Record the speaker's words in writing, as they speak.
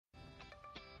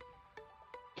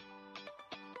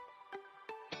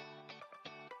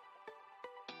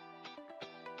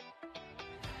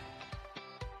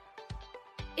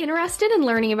Interested in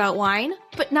learning about wine,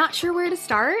 but not sure where to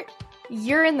start?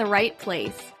 You're in the right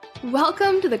place.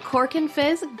 Welcome to the Cork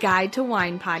Fizz Guide to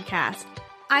Wine podcast.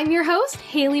 I'm your host,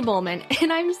 Haley Bowman,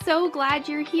 and I'm so glad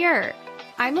you're here.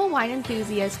 I'm a wine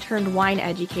enthusiast turned wine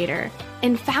educator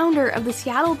and founder of the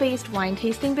Seattle-based wine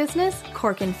tasting business,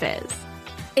 Cork Fizz.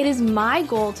 It is my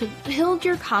goal to build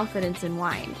your confidence in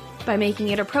wine by making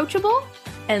it approachable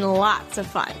and lots of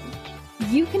fun.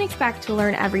 You can expect to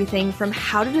learn everything from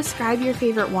how to describe your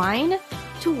favorite wine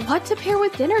to what to pair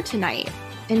with dinner tonight,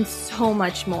 and so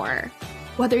much more.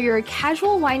 Whether you're a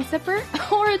casual wine sipper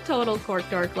or a total cork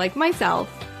dork like myself,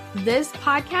 this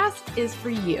podcast is for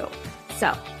you.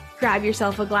 So grab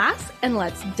yourself a glass and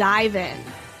let's dive in.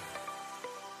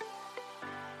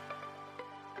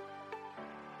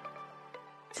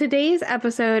 Today's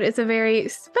episode is a very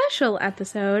special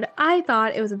episode. I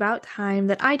thought it was about time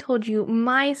that I told you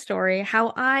my story,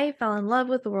 how I fell in love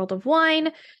with the world of wine,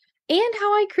 and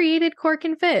how I created Cork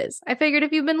Fizz. I figured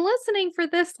if you've been listening for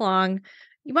this long,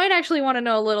 you might actually want to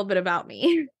know a little bit about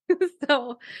me.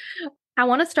 So I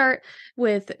want to start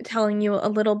with telling you a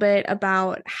little bit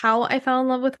about how I fell in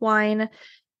love with wine,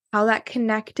 how that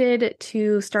connected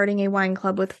to starting a wine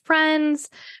club with friends,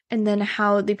 and then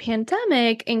how the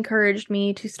pandemic encouraged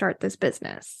me to start this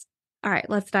business. All right,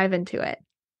 let's dive into it.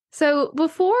 So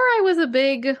before I was a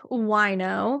big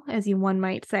wino, as one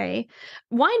might say,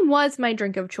 wine was my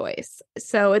drink of choice.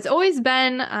 So it's always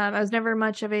been, I was never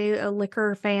much of a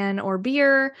liquor fan or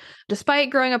beer. Despite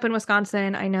growing up in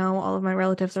Wisconsin, I know all of my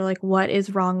relatives are like, what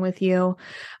is wrong with you?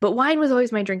 But wine was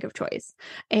always my drink of choice.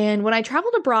 And when I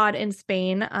traveled abroad in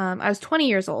Spain, I was 20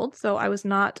 years old, so I was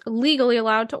not legally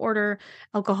allowed to order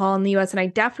alcohol in the US, and I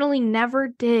definitely never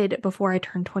did before I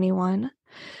turned 21.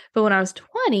 But when I was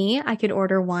 20, I could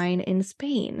order wine in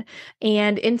Spain.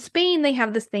 And in Spain, they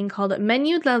have this thing called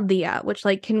Menú del Día, which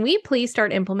can we please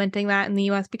start implementing that in the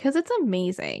US? Because it's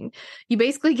amazing. You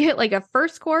basically get a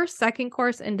first course, second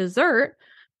course, and dessert,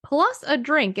 plus a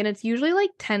drink. And it's usually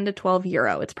 10 to 12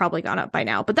 euro. It's probably gone up by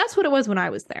now, but that's what it was when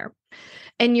I was there.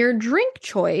 And your drink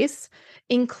choice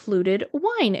included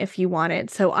wine if you wanted.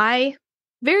 So I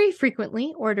very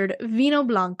frequently ordered Vino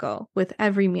Blanco with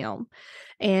every meal.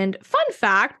 And fun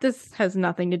fact, this has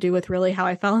nothing to do with really how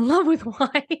I fell in love with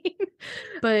wine,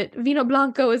 but Vino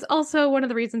Blanco is also one of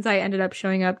the reasons I ended up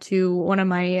showing up to one of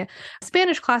my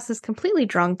Spanish classes completely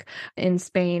in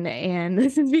Spain. And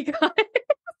this is because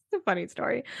it's a funny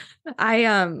story.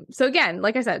 So again,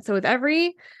 like I said, so with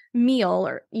every meal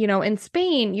or, in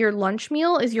Spain, your lunch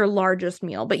meal is your largest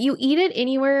meal, but you eat it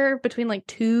anywhere between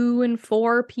 2 and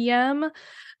 4 p.m.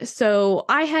 So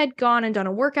I had gone and done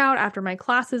a workout after my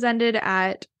classes ended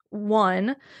at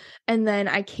 1, and then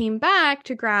I came back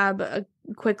to grab a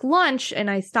quick lunch, and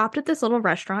I stopped at this little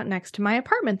restaurant next to my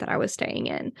apartment that I was staying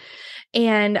in.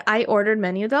 And I ordered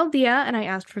Menú del Día, and I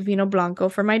asked for Vino Blanco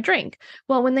for my drink.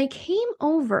 Well, when they came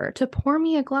over to pour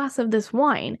me a glass of this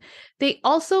wine, they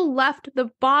also left the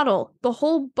bottle. The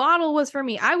whole bottle was for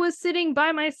me. I was sitting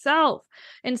by myself.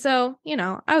 And so,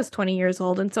 I was 20 years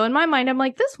old. And so in my mind, I'm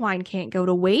like, this wine can't go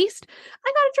to waste. I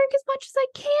got to drink as much as I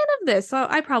can of this. So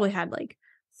I probably had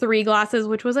 3 glasses,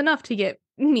 which was enough to get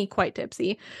me quite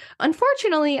tipsy.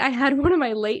 Unfortunately, I had one of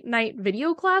my late night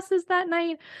video classes that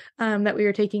night that we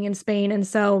were taking in Spain. And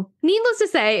so needless to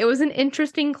say, it was an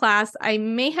interesting class. I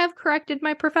may have corrected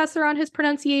my professor on his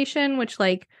pronunciation, which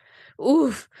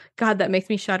oof, God, that makes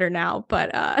me shudder now.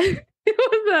 But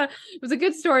it was a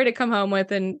good story to come home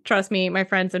with. And trust me, my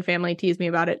friends and family tease me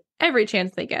about it every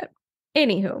chance they get.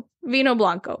 Anywho, Vino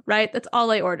Blanco, right? That's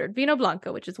all I ordered. Vino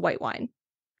Blanco, which is white wine.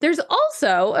 There's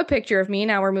also a picture of me.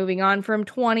 Now we're moving on from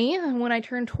 20 when I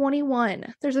turned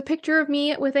 21. There's a picture of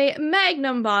me with a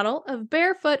magnum bottle of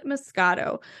Barefoot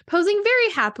Moscato, posing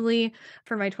very happily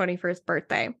for my 21st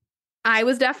birthday. I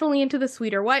was definitely into the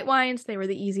sweeter white wines. They were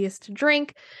the easiest to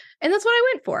drink, and that's what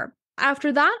I went for.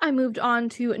 After that, I moved on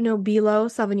to Nobilo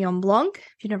Sauvignon Blanc.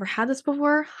 If you've never had this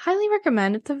before, highly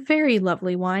recommend. It's a very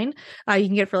lovely wine. You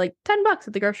can get it for $10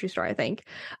 at the grocery store, I think.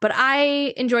 But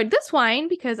I enjoyed this wine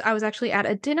because I was actually at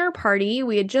a dinner party.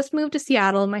 We had just moved to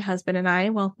Seattle, my husband and I.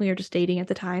 Well, we were just dating at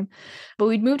the time. But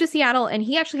we'd moved to Seattle, and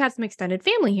he actually had some extended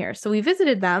family here. So we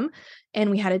visited them, and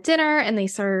we had a dinner, and they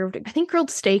served, I think, grilled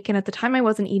steak. And at the time, I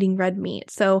wasn't eating red meat.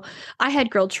 So I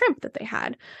had grilled shrimp that they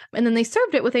had. And then they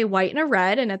served it with a white and a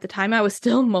red. And at the time, I was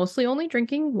still mostly only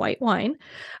drinking white wine.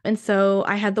 And so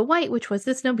I had the white, which was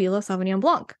this Nobilo Sauvignon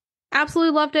Blanc.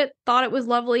 Absolutely loved it. Thought it was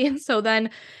lovely. And so then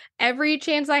every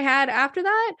chance I had after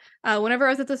that, whenever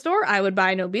I was at the store, I would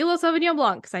buy Nobilo Sauvignon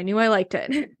Blanc because I knew I liked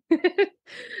it.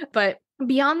 But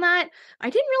beyond that, I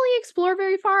didn't really explore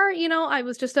very far. I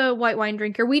was just a white wine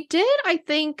drinker. We did, I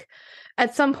think,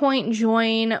 at some point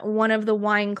join one of the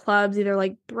wine clubs, either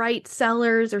like Bright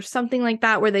Cellars or something like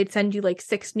that, where they'd send you like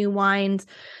 6 new wines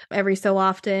every so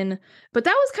often. But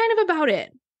that was kind of about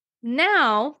it.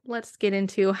 Now, let's get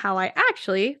into how I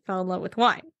actually fell in love with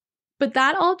wine. But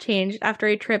that all changed after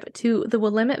a trip to the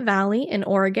Willamette Valley in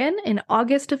Oregon in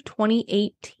August of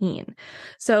 2018.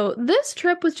 So this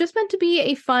trip was just meant to be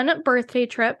a fun birthday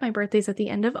trip. My birthday's at the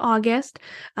end of August.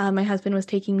 My husband was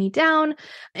taking me down,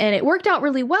 and it worked out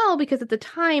really well because at the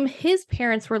time his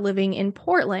parents were living in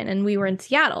Portland and we were in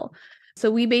Seattle. So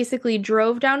we basically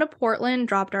drove down to Portland,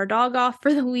 dropped our dog off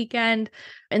for the weekend,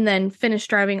 and then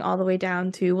finished driving all the way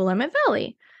down to Willamette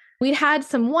Valley. We'd had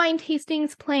some wine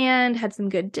tastings planned, had some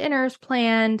good dinners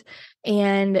planned,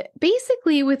 and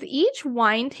basically with each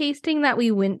wine tasting that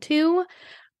we went to,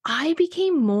 I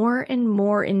became more and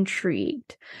more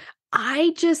intrigued.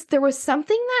 There was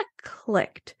something that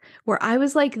clicked where I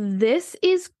was like, this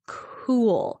is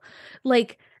cool.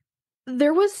 Like,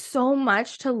 there was so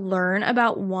much to learn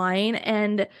about wine,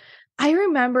 and I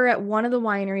remember at one of the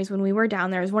wineries when we were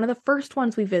down there, it was one of the first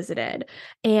ones we visited,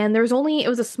 and it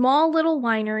was a small little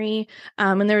winery,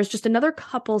 and there was just another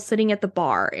couple sitting at the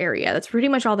bar area. That's pretty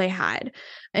much all they had.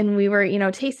 And we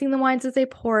were, tasting the wines as they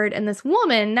poured, and this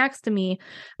woman next to me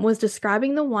was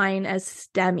describing the wine as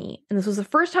stemmy. And this was the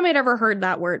first time I'd ever heard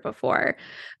that word before.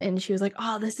 And she was like,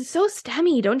 "Oh, this is so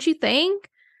stemmy, don't you think?"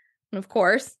 And of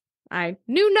course, I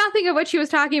knew nothing of what she was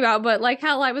talking about, but like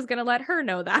hell, I was going to let her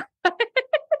know that.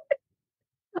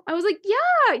 I was like,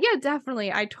 yeah,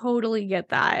 definitely. I totally get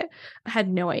that. I had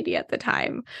no idea at the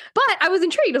time, but I was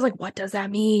intrigued. I was like, what does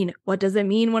that mean? What does it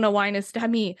mean when a wine is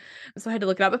stemmy? So I had to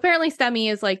look it up. Apparently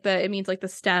stemmy is it means like the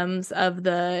stems of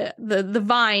the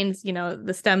vines,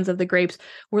 the stems of the grapes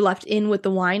were left in with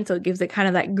the wine. So it gives it kind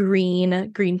of that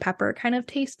green pepper kind of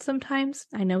taste sometimes.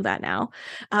 I know that now.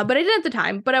 But I didn't at the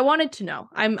time, but I wanted to know.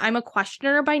 I'm a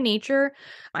questioner by nature.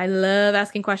 I love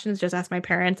asking questions. Just ask my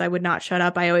parents. I would not shut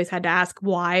up. I always had to ask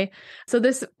why. So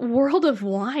this world of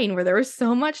wine where there was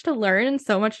so much to learn and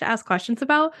so much to ask questions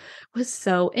about was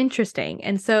so interesting.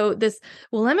 And so this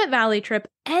Willamette Valley trip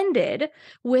ended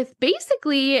with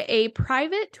basically a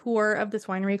private tour of this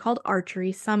winery called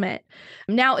Archery Summit.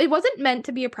 Now, it wasn't meant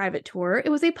to be a private tour. It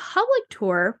was a public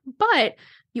tour, but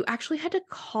you actually had to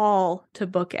call to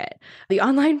book it. The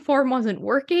online form wasn't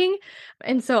working.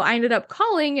 And so I ended up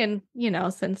calling, and,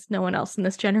 since no one else in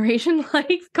this generation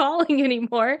likes calling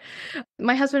anymore,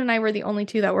 my husband and I were the only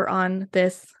two that were on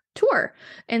this tour.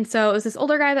 And so it was this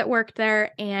older guy that worked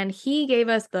there, and he gave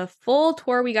us the full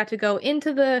tour. We got to go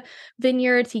into the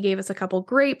vineyards. He gave us a couple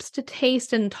grapes to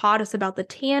taste and taught us about the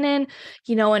tannin,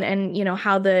 and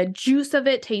how the juice of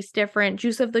it tastes different.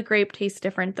 Juice of the grape tastes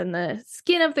different than the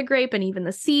skin of the grape, and even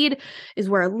the seed is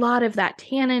where a lot of that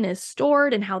tannin is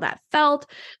stored and how that felt.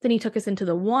 Then he took us into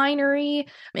the winery,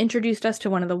 introduced us to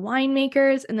one of the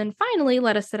winemakers, and then finally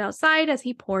let us sit outside as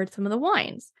he poured some of the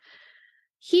wines.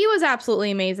 He was absolutely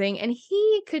amazing, and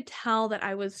he could tell that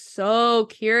I was so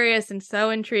curious and so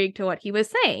intrigued to what he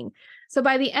was saying. So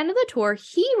by the end of the tour,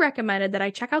 he recommended that I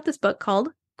check out this book called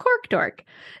Cork Dork.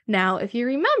 Now, if you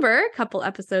remember a couple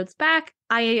episodes back,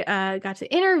 I got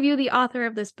to interview the author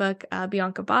of this book,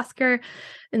 Bianca Bosker,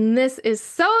 and this is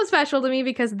so special to me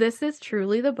because this is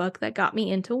truly the book that got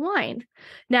me into wine.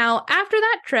 Now, after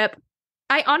that trip,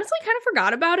 I honestly kind of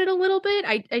forgot about it a little bit.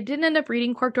 I didn't end up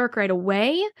reading Cork Dork right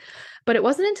away, but it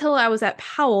wasn't until I was at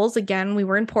Powell's. Again, we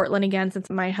were in Portland again since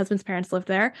my husband's parents lived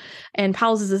there. And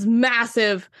Powell's is this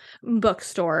massive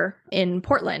bookstore in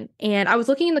Portland. And I was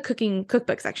looking in the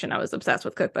cookbook section. I was obsessed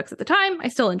with cookbooks at the time. I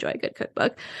still enjoy a good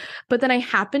cookbook. But then I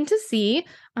happened to see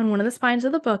on one of the spines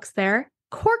of the books there,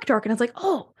 Cork Dork. And I was like,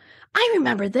 oh, I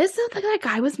remember this. That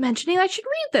guy was mentioning I should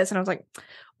read this. And I was like,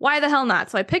 why the hell not?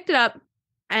 So I picked it up.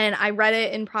 And I read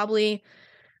it in probably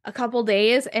a couple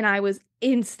days, and I was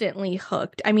instantly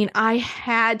hooked. I mean, I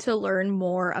had to learn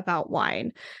more about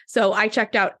wine. So I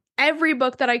checked out every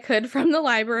book that I could from the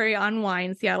library on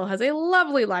wine. Seattle has a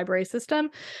lovely library system.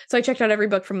 So I checked out every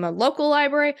book from the local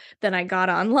library. Then I got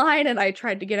online and I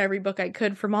tried to get every book I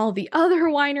could from all the other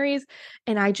wineries.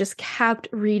 And I just kept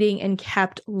reading and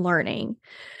kept learning.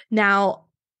 Now,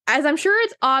 as I'm sure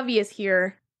it's obvious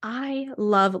here, I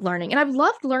love learning, and I've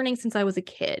loved learning since I was a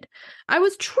kid. I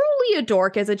was truly a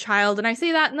dork as a child, and I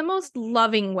say that in the most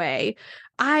loving way.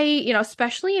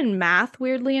 Especially in math,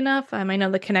 weirdly enough, I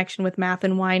know the connection with math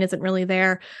and wine isn't really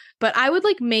there, but I would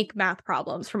make math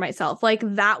problems for myself.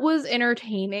 That was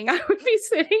entertaining. I would be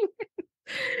sitting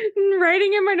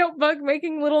writing in my notebook,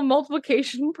 making little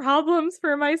multiplication problems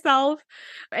for myself.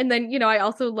 And then, I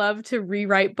also love to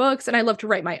rewrite books and I love to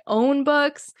write my own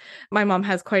books. My mom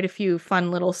has quite a few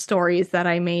fun little stories that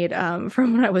I made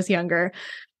from when I was younger.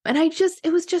 And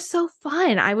it was just so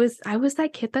fun. I was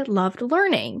that kid that loved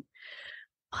learning.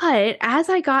 But as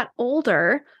I got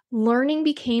older, learning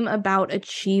became about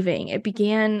achieving. It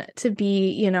began to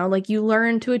be, like you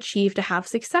learn to achieve to have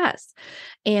success.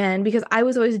 And because I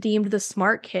was always deemed the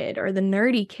smart kid or the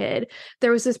nerdy kid,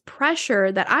 there was this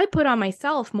pressure that I put on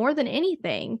myself more than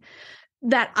anything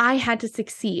that I had to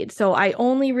succeed. So I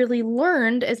only really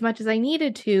learned as much as I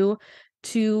needed to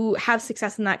have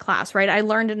success in that class, right? I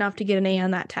learned enough to get an A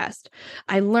on that test.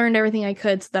 I learned everything I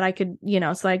could so that I could,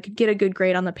 so I could get a good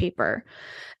grade on the paper.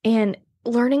 And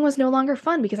learning was no longer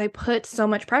fun because I put so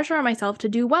much pressure on myself to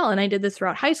do well. And I did this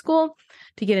throughout high school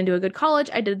to get into a good college.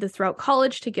 I did this throughout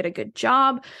college to get a good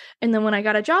job. And then when I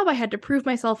got a job, I had to prove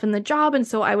myself in the job. And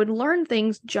so I would learn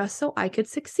things just so I could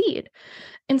succeed.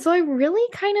 And so I really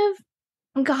kind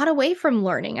of got away from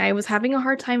learning. I was having a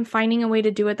hard time finding a way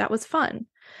to do it that was fun.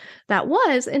 That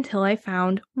was until I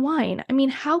found wine. I mean,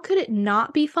 how could it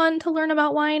not be fun to learn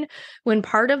about wine when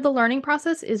part of the learning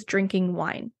process is drinking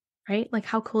wine? Right? Like,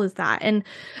 how cool is that? And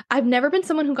I've never been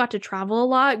someone who got to travel a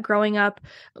lot. Growing up,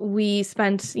 we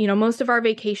spent, most of our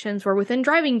vacations were within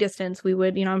driving distance. We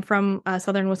would, I'm from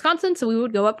southern Wisconsin, so we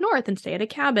would go up north and stay at a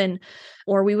cabin,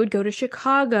 or we would go to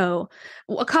Chicago.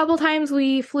 A couple times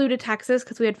we flew to Texas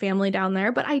because we had family down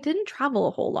there, but I didn't travel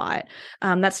a whole lot.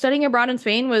 That studying abroad in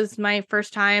Spain was my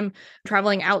first time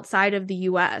traveling outside of the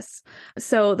US.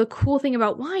 So the cool thing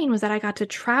about wine was that I got to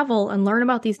travel and learn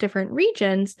about these different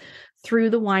regions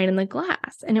through the wine in the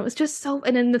glass. And it was just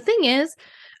and then the thing is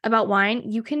about wine,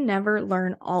 you can never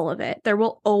learn all of it. There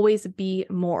will always be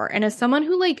more. And as someone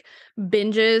who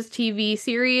binges TV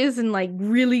series and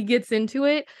really gets into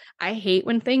it, I hate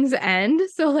when things end.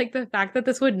 So the fact that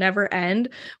this would never end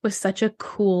was such a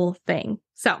cool thing.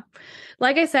 So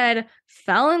like I said,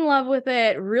 fell in love with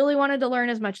it, really wanted to learn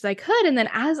as much as I could. And then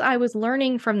as I was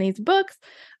learning from these books,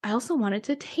 I also wanted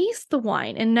to taste the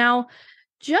wine. And now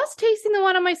just tasting the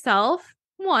wine on myself,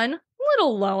 one, a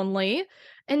little lonely,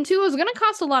 and two, it was going to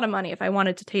cost a lot of money if I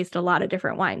wanted to taste a lot of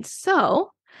different wines.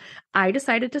 So I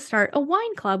decided to start a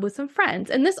wine club with some friends.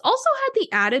 And this also had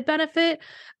the added benefit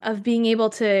of being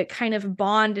able to kind of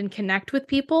bond and connect with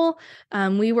people.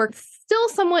 We were still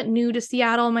somewhat new to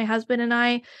Seattle, my husband and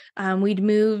I. We'd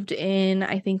moved in,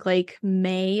 I think,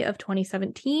 May of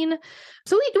 2017.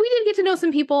 So we did get to know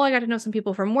some people. I got to know some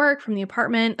people from work, from the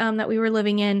apartment that we were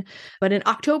living in. But in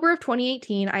October of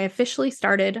 2018, I officially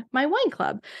started my wine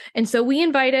club. And so we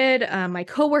invited my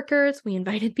coworkers. We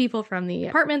invited people from the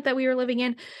apartment that we were living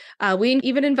in. We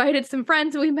even invited some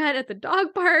friends we met at the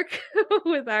dog park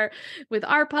with our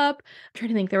pup. I'm trying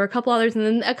to think, there were a couple others, and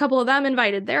then a couple of them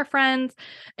invited their friends.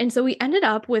 And so we ended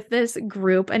up with this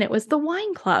group, and it was the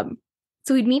wine club.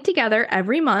 So we'd meet together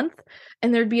every month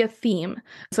and there'd be a theme.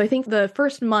 So I think the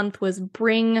first month was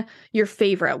bring your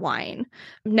favorite wine.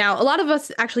 Now, a lot of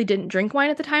us actually didn't drink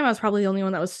wine at the time. I was probably the only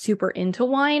one that was super into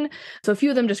wine. So a few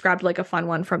of them just grabbed a fun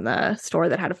one from the store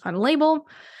that had a fun label.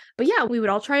 But yeah, we would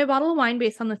all try a bottle of wine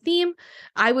based on the theme.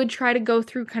 I would try to go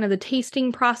through kind of the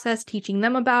tasting process, teaching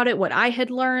them about it, what I had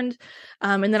learned.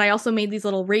 And then I also made these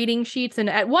little rating sheets. And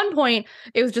at one point,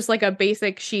 it was just a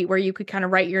basic sheet where you could kind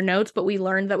of write your notes. But we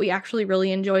learned that we actually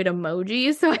really enjoyed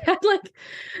emojis. So I had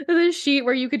this sheet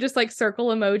where you could just circle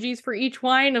emojis for each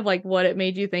wine of what it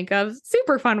made you think of.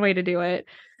 Super fun way to do it.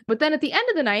 But then at the end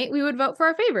of the night, we would vote for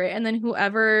our favorite. And then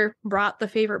whoever brought the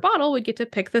favorite bottle would get to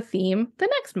pick the theme the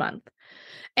next month.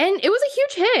 And it was a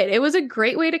huge hit. It was a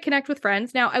great way to connect with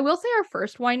friends. Now, I will say our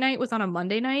first wine night was on a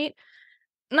Monday night.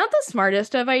 Not the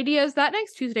smartest of ideas. That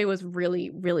next Tuesday was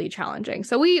really, really challenging.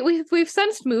 So we've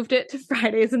since moved it to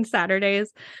Fridays and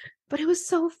Saturdays. But it was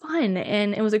so fun,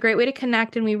 and it was a great way to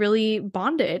connect, and we really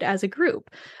bonded as a group.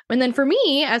 And then for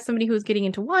me, as somebody who was getting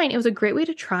into wine, it was a great way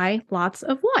to try lots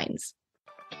of wines.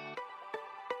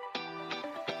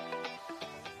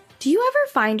 Do you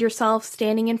ever find yourself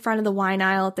standing in front of the wine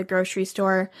aisle at the grocery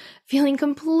store, feeling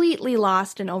completely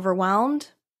lost and overwhelmed?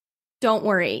 Don't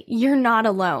worry, you're not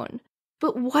alone.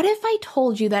 But what if I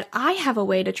told you that I have a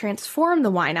way to transform the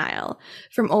wine aisle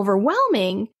from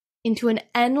overwhelming into an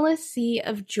endless sea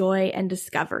of joy and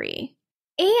discovery?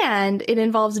 And it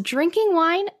involves drinking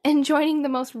wine and joining the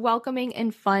most welcoming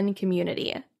and fun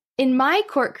community. In my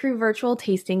Cork Crew Virtual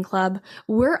Tasting Club,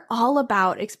 we're all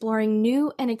about exploring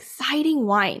new and exciting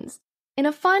wines in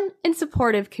a fun and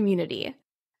supportive community.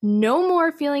 No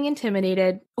more feeling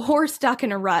intimidated or stuck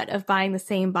in a rut of buying the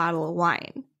same bottle of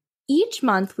wine. Each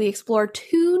month, we explore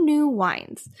 2 new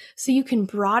wines, so you can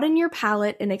broaden your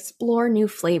palate and explore new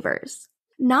flavors.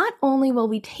 Not only will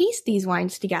we taste these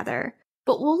wines together,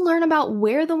 but we'll learn about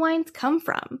where the wines come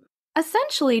from,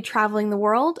 essentially traveling the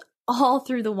world all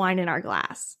through the wine in our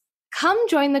glass. Come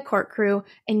join the Cork crew,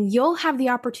 and you'll have the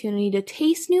opportunity to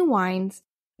taste new wines,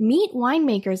 meet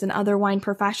winemakers and other wine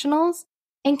professionals,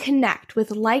 and connect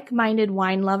with like-minded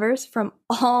wine lovers from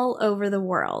all over the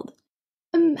world.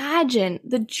 Imagine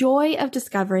the joy of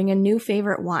discovering a new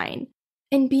favorite wine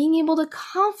and being able to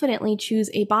confidently choose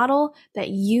a bottle that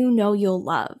you know you'll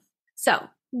love. So,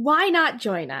 why not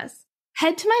join us?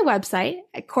 Head to my website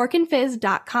at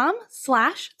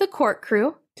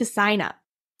corkandfizz.com/thecorkcrew to sign up.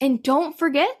 And don't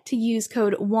forget to use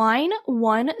code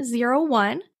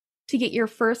WINE101 to get your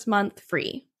first month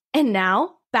free. And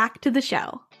now, back to the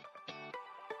show.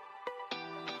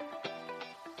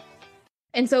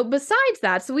 And so besides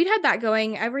that, so we'd had that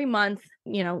going every month,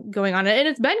 going on. And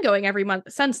it's been going every month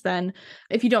since then,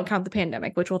 if you don't count the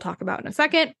pandemic, which we'll talk about in a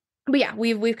second. But yeah,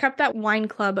 we've kept that wine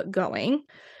club going.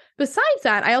 Besides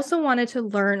that, I also wanted to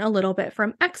learn a little bit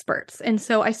from experts. And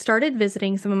so I started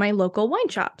visiting some of my local wine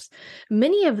shops.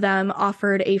 Many of them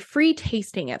offered a free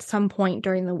tasting at some point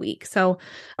during the week. So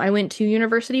I went to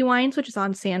University Wines, which is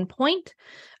on Sand Point.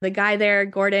 The guy there,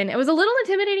 Gordon, it was a little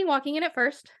intimidating walking in at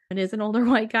first. It is an older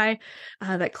white guy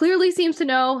that clearly seems to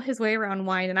know his way around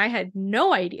wine, and I had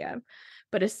no idea.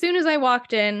 But as soon as I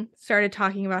walked in, started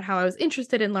talking about how I was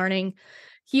interested in learning,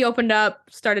 he opened up,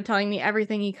 started telling me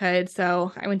everything he could.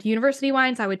 So I went to University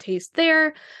Wines. I would taste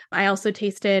there. I also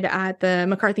tasted at the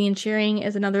McCarthy and Shearing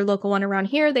is another local one around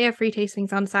here. They have free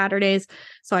tastings on Saturdays.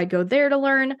 So I'd go there to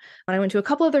learn. But I went to a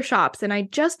couple other shops and I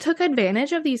just took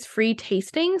advantage of these free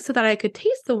tastings so that I could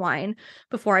taste the wine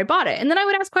before I bought it. And then I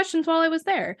would ask questions while I was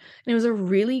there. And it was a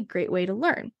really great way to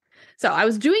learn. So I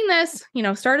was doing this,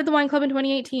 started the wine club in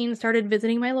 2018, started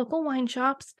visiting my local wine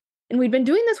shops. And we'd been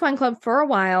doing this wine club for a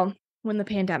while when the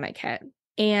pandemic hit.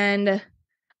 And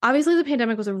obviously the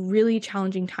pandemic was a really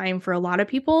challenging time for a lot of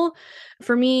people.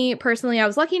 For me personally, I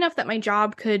was lucky enough that my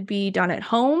job could be done at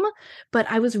home, but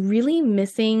I was really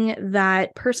missing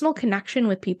that personal connection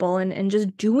with people and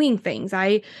just doing things.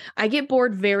 I get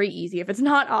bored very easy. If it's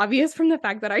not obvious from the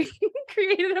fact that I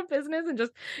created a business and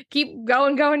just keep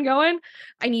going, I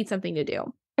need something to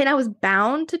do. And I was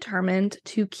determined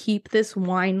to keep this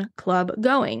wine club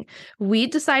going. We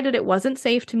decided it wasn't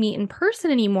safe to meet in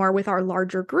person anymore with our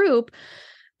larger group,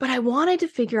 but I wanted to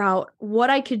figure out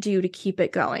what I could do to keep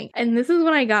it going. And this is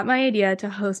when I got my idea to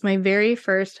host my very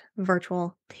first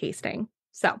virtual tasting.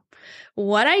 So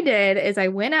what I did is I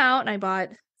went out and I bought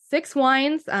 6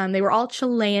 wines. They were all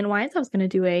Chilean wines. I was going to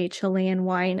do a Chilean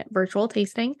wine virtual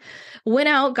tasting. Went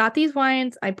out, got these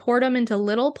wines. I poured them into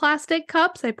little plastic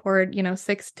cups. I poured,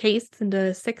 6 tastes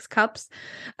into 6 cups,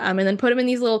 and then put them in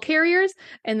these little carriers.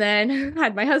 And then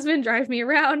had my husband drive me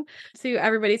around to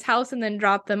everybody's house and then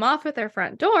drop them off at their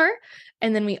front door.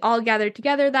 And then we all gathered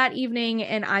together that evening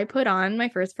and I put on my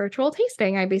first virtual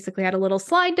tasting. I basically had a little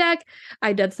slide deck.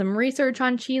 I did some research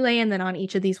on Chile and then on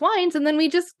each of these wines. And then we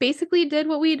just basically did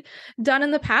what we'd done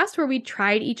in the past where we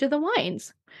tried each of the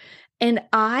wines. And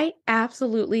I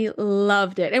absolutely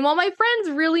loved it. And while my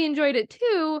friends really enjoyed it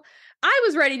too, I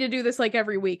was ready to do this like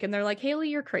every week. And they're like, Haley,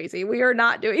 you're crazy. We are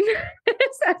not doing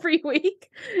this every week.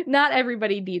 Not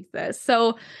everybody needs this.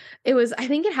 So I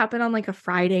think it happened on like a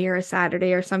Friday or a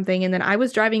Saturday or something. And then I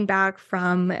was driving back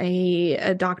from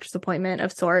a doctor's appointment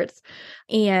of sorts.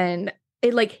 And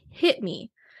it like hit me.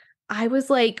 I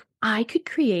was like, I could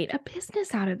create a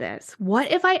business out of this.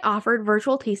 What if I offered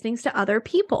virtual tastings to other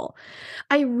people?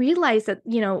 I realized that,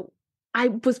 I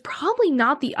was probably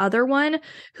not the other one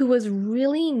who was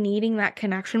really needing that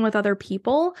connection with other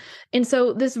people. And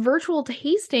so this virtual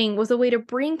tasting was a way to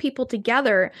bring people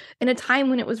together in a time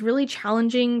when it was really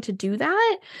challenging to do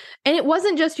that. And it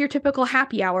wasn't just your typical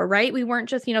happy hour, right? We weren't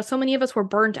just, so many of us were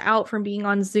burnt out from being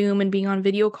on Zoom and being on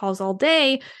video calls all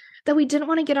day that we didn't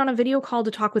want to get on a video call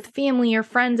to talk with family or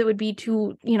friends. It would be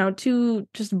too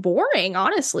just boring,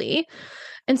 honestly.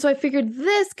 And so I figured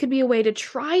this could be a way to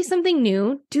try something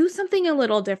new, do something a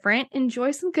little different,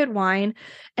 enjoy some good wine,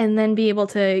 and then be able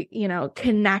to,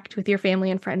 connect with your family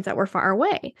and friends that were far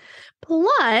away.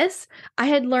 Plus, I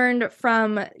had learned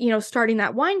from, starting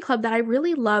that wine club that I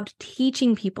really loved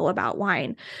teaching people about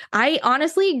wine. I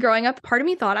honestly, growing up, part of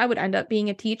me thought I would end up being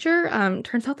a teacher.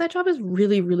 Turns out that job is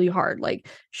really, really hard. Like,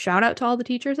 shout out to all the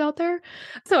teachers out there.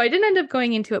 So I didn't end up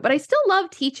going into it, but I still love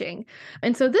teaching.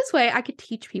 And so this way I could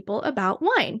teach people about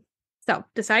wine. So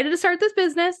decided to start this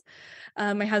business.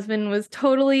 My husband was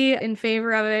totally in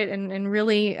favor of it and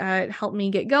really helped me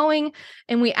get going.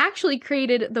 And we actually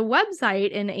created the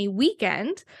website in a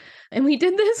weekend. And we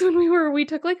did this when we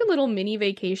took like a little mini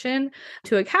vacation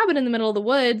to a cabin in the middle of the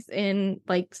woods in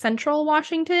like central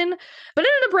Washington. But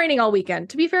it ended up raining all weekend.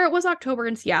 To be fair, it was October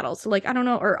in Seattle. So like, I don't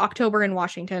know, or October in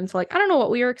Washington. So like, I don't know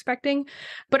what we were expecting,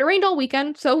 but it rained all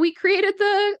weekend. So we created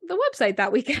the website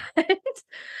that weekend.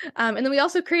 And then we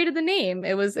also created the name.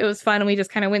 It was fun. And we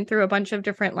just kind of went through a bunch of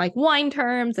different like wine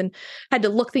terms and had to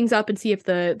look things up and see if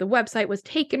the website was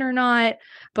taken or not.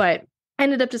 But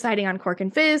ended up deciding on Cork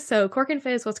and Fizz. So Cork and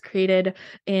Fizz was created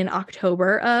in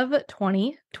October of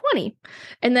 2020.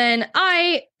 And then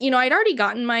I'd already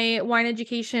gotten my wine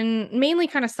education mainly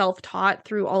kind of self-taught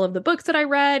through all of the books that I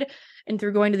read and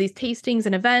through going to these tastings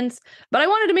and events. But I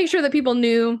wanted to make sure that people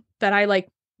knew that I like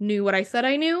knew what I said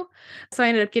I knew. So I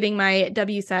ended up getting my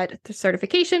WSET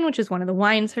certification, which is one of the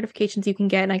wine certifications you can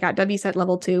get. And I got WSET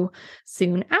level 2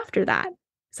 soon after that.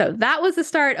 So that was the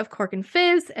start of Cork and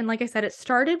Fizz. And like I said, it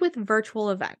started with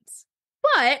virtual events.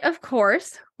 But of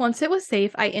course, once it was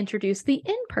safe, I introduced the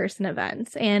in-person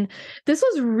events. And this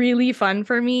was really fun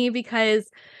for me because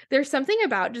there's something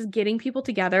about just getting people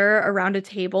together around a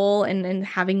table and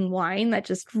having wine that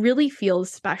just really feels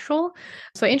special.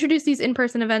 So I introduced these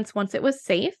in-person events once it was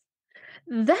safe.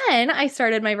 Then I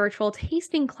started my virtual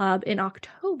tasting club in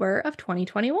October of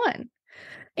 2021.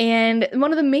 And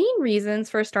one of the main reasons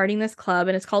for starting this club,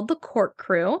 and it's called the Cork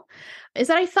Crew, is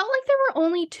that I felt like there were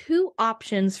only two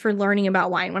options for learning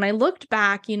about wine. When I looked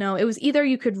back, it was either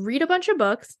you could read a bunch of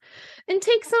books and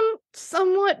take some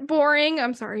somewhat boring,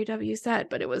 I'm sorry, WSET,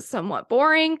 but it was somewhat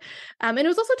boring. And it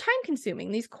was also time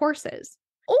consuming, these courses.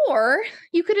 Or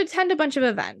you could attend a bunch of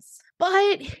events.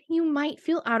 But you might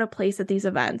feel out of place at these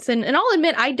events. And I'll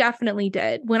admit, I definitely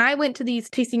did. When I went to these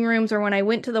tasting rooms or when I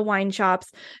went to the wine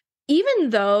shops, even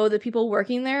though the people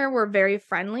working there were very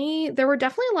friendly, there were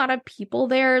definitely a lot of people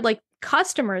there, like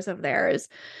customers of theirs,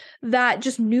 that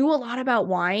just knew a lot about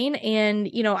wine. And,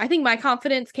 I think my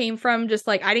confidence came from just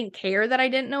like, I didn't care that I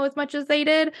didn't know as much as they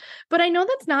did, but I know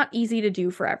that's not easy to do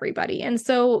for everybody. And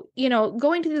so,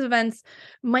 going to these events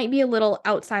might be a little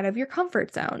outside of your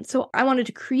comfort zone. So I wanted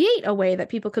to create a way that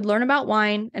people could learn about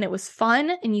wine and it was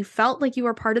fun and you felt like you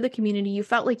were part of the community. You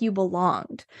felt like you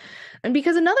belonged. And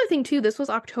because another thing too, this was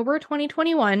October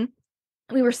 2021.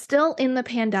 We were still in the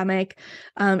pandemic.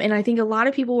 And I think a lot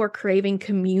of people were craving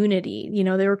community.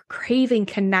 They were craving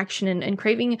connection and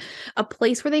craving a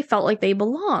place where they felt like they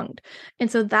belonged.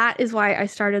 And so that is why I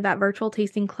started that virtual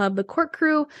tasting club, the Cork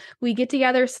Crew. We get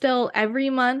together still every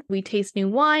month. We taste new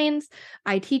wines.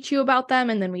 I teach you about them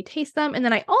and then we taste them. And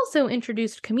then I also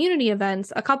introduced community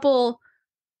events a couple,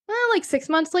 like 6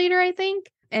 months later, I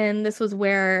think. And this was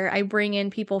where I bring in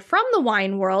people from the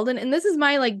wine world. And this is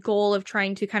my like goal of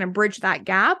trying to kind of bridge that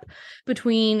gap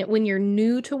between when you're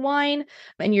new to wine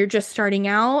and you're just starting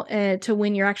out to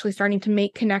when you're actually starting to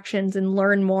make connections and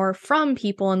learn more from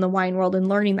people in the wine world and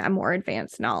learning that more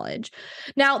advanced knowledge.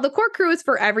 Now, the Cork Crew is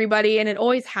for everybody and it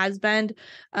always has been.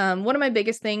 One of my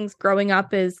biggest things growing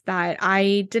up is that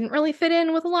I didn't really fit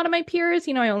in with a lot of my peers.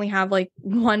 I only have like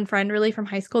one friend really from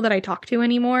high school that I talk to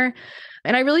anymore.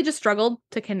 And I really just struggled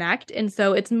to connect. And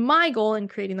so it's my goal in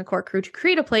creating the Cork Crew to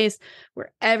create a place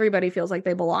where everybody feels like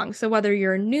they belong. So whether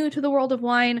you're new to the world of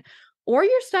wine or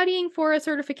you're studying for a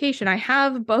certification, I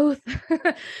have both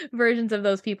versions of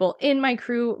those people in my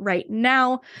crew right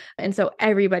now. And so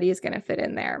everybody is going to fit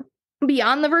in there.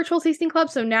 Beyond the virtual tasting club,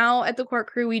 so now at the Cork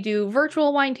Crew, we do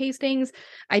virtual wine tastings.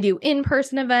 I do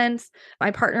in-person events.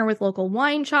 I partner with local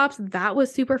wine shops. That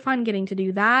was super fun getting to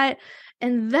do that.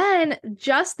 And then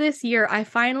just this year, I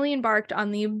finally embarked on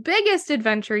the biggest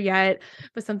adventure yet,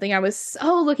 but something I was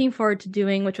so looking forward to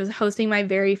doing, which was hosting my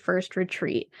very first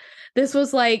retreat. This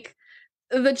was like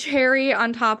the cherry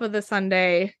on top of the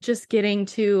sundae, just getting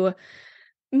to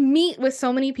meet with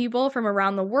so many people from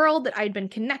around the world that I'd been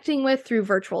connecting with through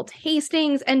virtual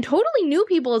tastings and totally new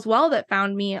people as well that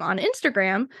found me on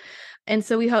Instagram. And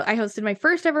so I hosted my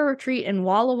first ever retreat in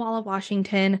Walla Walla,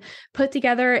 Washington, put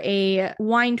together a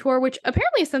wine tour, which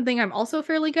apparently is something I'm also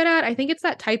fairly good at. I think it's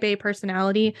that type A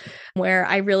personality where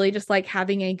I really just like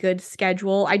having a good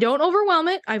schedule. I don't overwhelm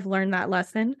it. I've learned that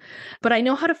lesson, but I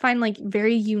know how to find like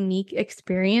very unique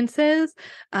experiences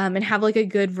and have like a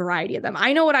good variety of them.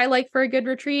 I know what I like for a good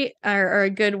retreat or a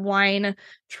good wine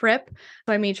trip.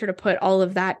 So I made sure to put all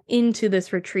of that into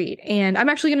this retreat. And I'm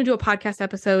actually going to do a podcast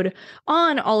episode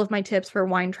on all of my tips for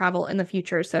wine travel in the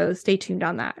future. So stay tuned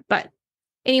on that. But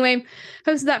Anyway,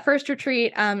 hosted that first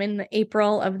retreat in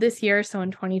April of this year, so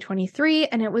in 2023,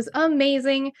 and it was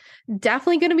amazing.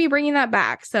 Definitely going to be bringing that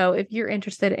back. So if you're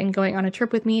interested in going on a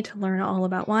trip with me to learn all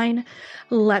about wine,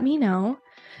 let me know.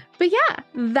 But yeah,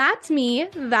 that's me.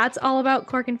 That's all about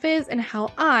Cork and Fizz and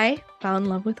how I fell in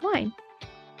love with wine.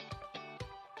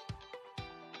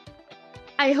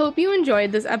 I hope you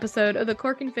enjoyed this episode of the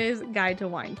Cork and Fizz Guide to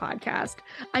Wine podcast.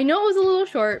 I know it was a little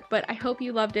short, but I hope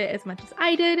you loved it as much as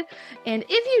I did. And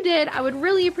if you did, I would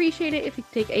really appreciate it if you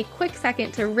could take a quick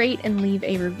second to rate and leave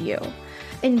a review.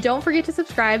 And don't forget to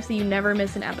subscribe so you never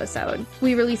miss an episode.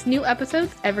 We release new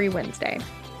episodes every Wednesday.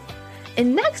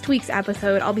 In next week's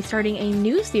episode, I'll be starting a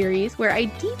new series where I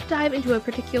deep dive into a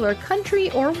particular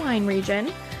country or wine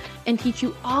region and teach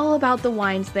you all about the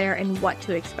wines there and what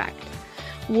to expect.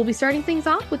 We'll be starting things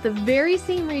off with the very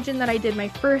same region that I did my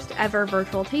first ever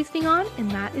virtual tasting on,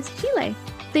 and that is Chile.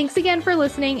 Thanks again for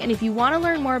listening, and if you want to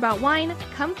learn more about wine,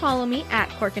 come follow me at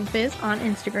Cork and Fizz on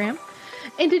Instagram.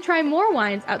 And to try more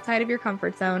wines outside of your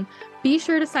comfort zone, be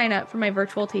sure to sign up for my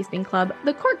virtual tasting club,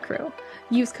 The Cork Crew.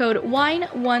 Use code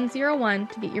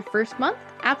WINE101 to get your first month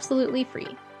absolutely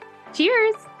free.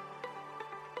 Cheers!